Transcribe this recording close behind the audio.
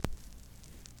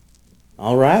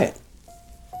All right.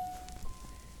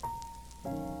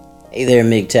 Hey there,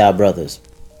 MGTOW brothers.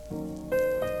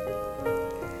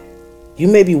 You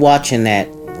may be watching that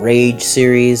Rage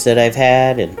series that I've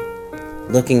had and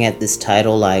looking at this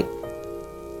title like,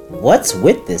 what's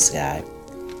with this guy?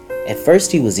 At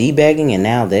first he was e-begging and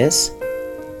now this?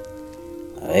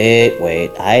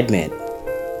 Wait, I admit,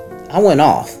 I went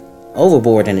off,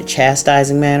 overboard in a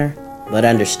chastising manner, but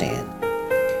understand.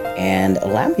 And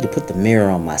allow me to put the mirror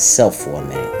on myself for a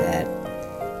minute that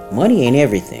money ain't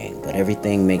everything, but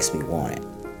everything makes me want it.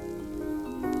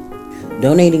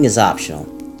 Donating is optional,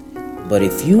 but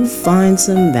if you find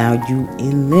some value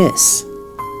in this,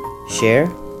 share,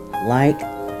 like,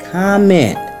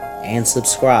 comment, and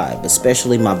subscribe,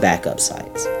 especially my backup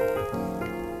sites.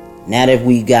 Now that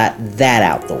we got that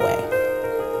out the way,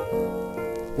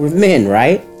 we're men,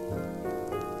 right?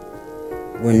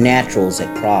 We're naturals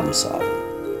at problem solving.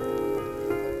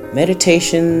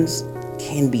 Meditations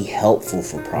can be helpful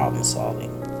for problem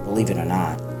solving, believe it or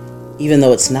not. Even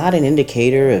though it's not an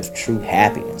indicator of true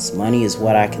happiness, money is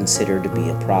what I consider to be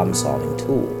a problem solving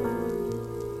tool.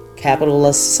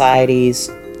 Capitalist societies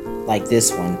like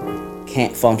this one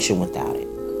can't function without it.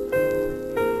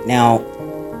 Now,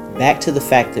 back to the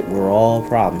fact that we're all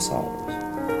problem solvers.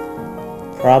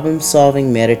 Problem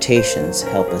solving meditations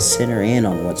help us center in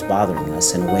on what's bothering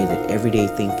us in a way that everyday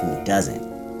thinking doesn't.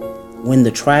 When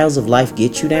the trials of life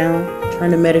get you down,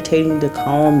 turn to meditating to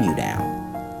calm you down.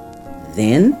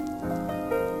 Then,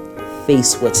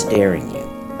 face what's daring you.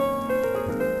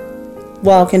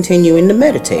 While continuing to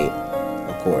meditate,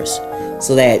 of course,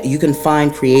 so that you can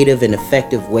find creative and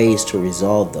effective ways to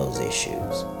resolve those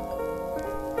issues.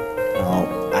 Now,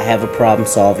 I have a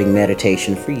problem-solving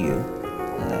meditation for you.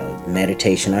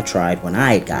 Meditation I tried when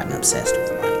I had gotten obsessed with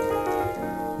money.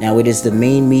 Now, it is the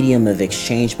main medium of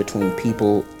exchange between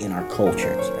people in our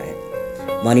cultures, right?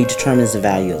 Money determines the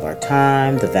value of our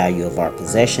time, the value of our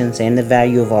possessions, and the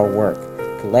value of our work.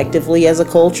 Collectively, as a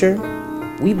culture,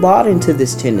 we bought into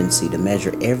this tendency to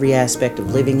measure every aspect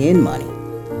of living in money.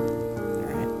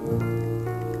 Right?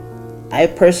 I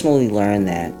have personally learned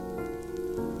that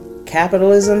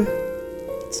capitalism,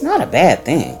 it's not a bad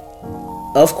thing.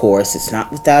 Of course, it's not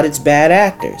without its bad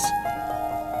actors.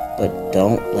 But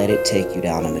don't let it take you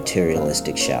down a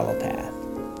materialistic, shallow path.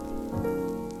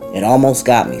 It almost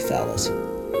got me, fellas.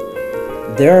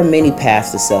 There are many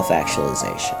paths to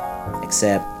self-actualization,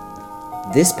 except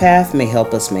this path may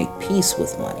help us make peace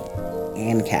with money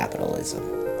and capitalism.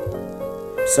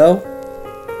 So,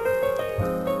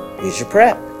 here's your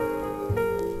prep.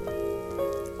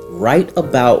 Write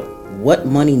about what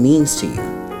money means to you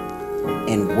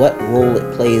and what role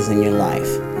it plays in your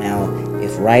life. Now,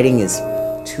 if writing is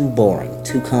too boring,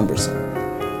 too cumbersome,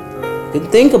 you can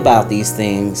think about these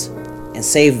things and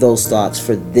save those thoughts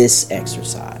for this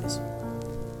exercise.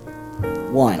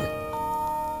 1.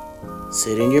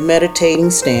 Sit in your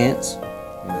meditating stance.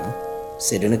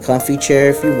 Sit in a comfy chair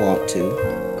if you want to,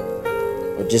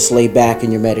 or just lay back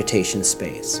in your meditation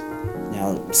space.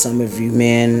 Now, some of you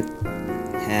men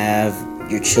have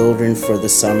your children for the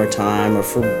summertime or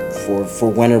for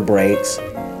winter breaks.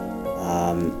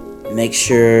 Make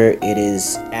sure it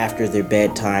is after their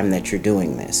bedtime that you're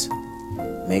doing this.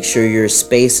 Make sure your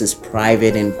space is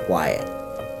private and quiet.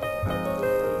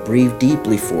 Breathe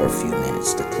deeply for a few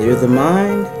minutes to clear the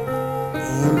mind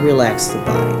and relax the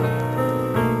body.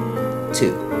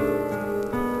 2.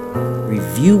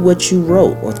 Review what you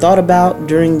wrote or thought about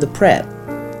during the prep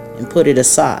and put it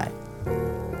aside.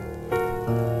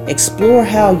 Explore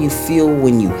how you feel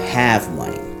when you have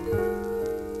money.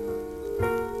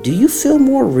 Do you feel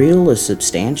more real or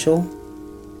substantial?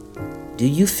 Do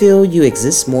you feel you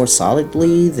exist more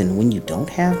solidly than when you don't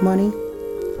have money?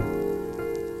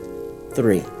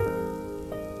 3.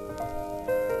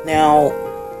 Now,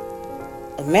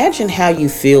 imagine how you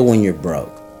feel when you're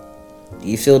broke. Do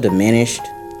you feel diminished,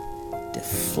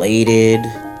 deflated,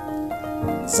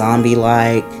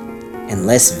 zombie-like, and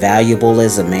less valuable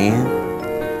as a man?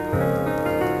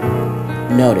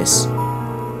 Notice,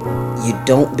 you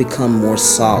don't become more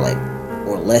solid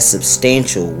or less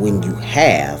substantial when you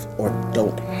have or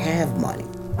don't have money.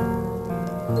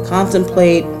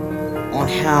 Contemplate on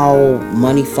how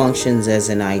money functions as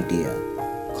an idea,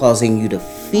 causing you to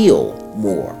feel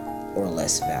more or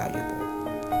less valuable.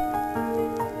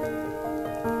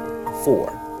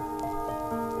 4.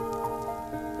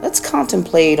 Let's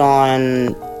contemplate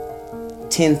on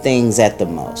 10 things at the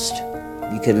most.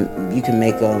 You can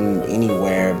make them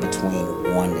anywhere between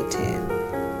 1 to 10.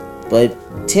 But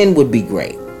 10 would be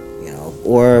great,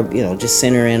 or just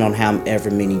center in on however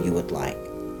many you would like.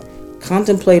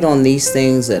 Contemplate on these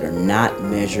things that are not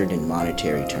measured in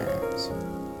monetary terms.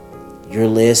 Your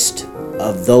list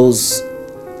of those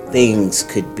things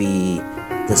could be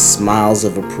the smiles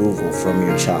of approval from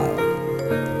your child.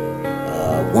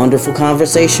 A wonderful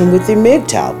conversation with your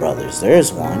MGTOW brothers,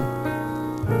 there's one.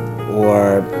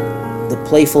 Or the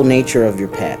playful nature of your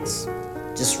pets.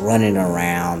 Just running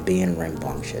around, being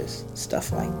rambunctious,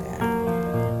 stuff like that.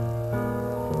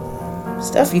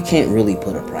 Stuff you can't really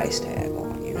put a price tag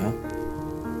on, you know?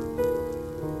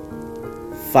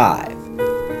 5.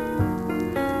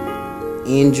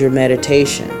 End your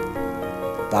meditation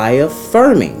by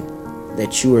affirming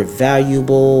that you are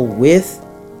valuable with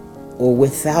or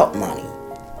without money.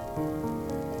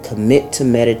 Commit to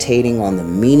meditating on the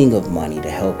meaning of money to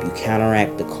help you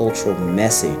counteract the cultural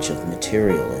message of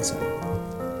materialism.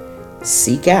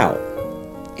 Seek out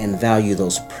and value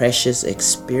those precious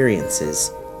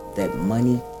experiences that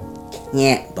money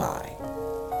can't buy.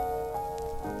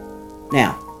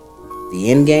 Now,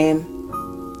 the end game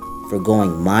for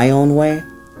going my own way,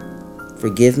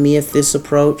 forgive me if this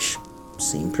approach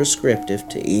seemed prescriptive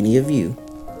to any of you.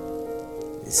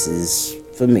 This is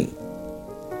for me.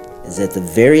 Is that the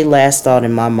very last thought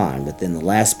in my mind, within the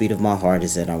last beat of my heart,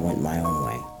 is that I went my own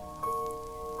way.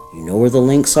 You know where the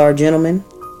links are, gentlemen?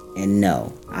 And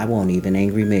no, I won't even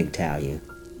angry MGTOW you.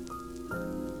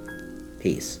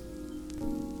 Peace.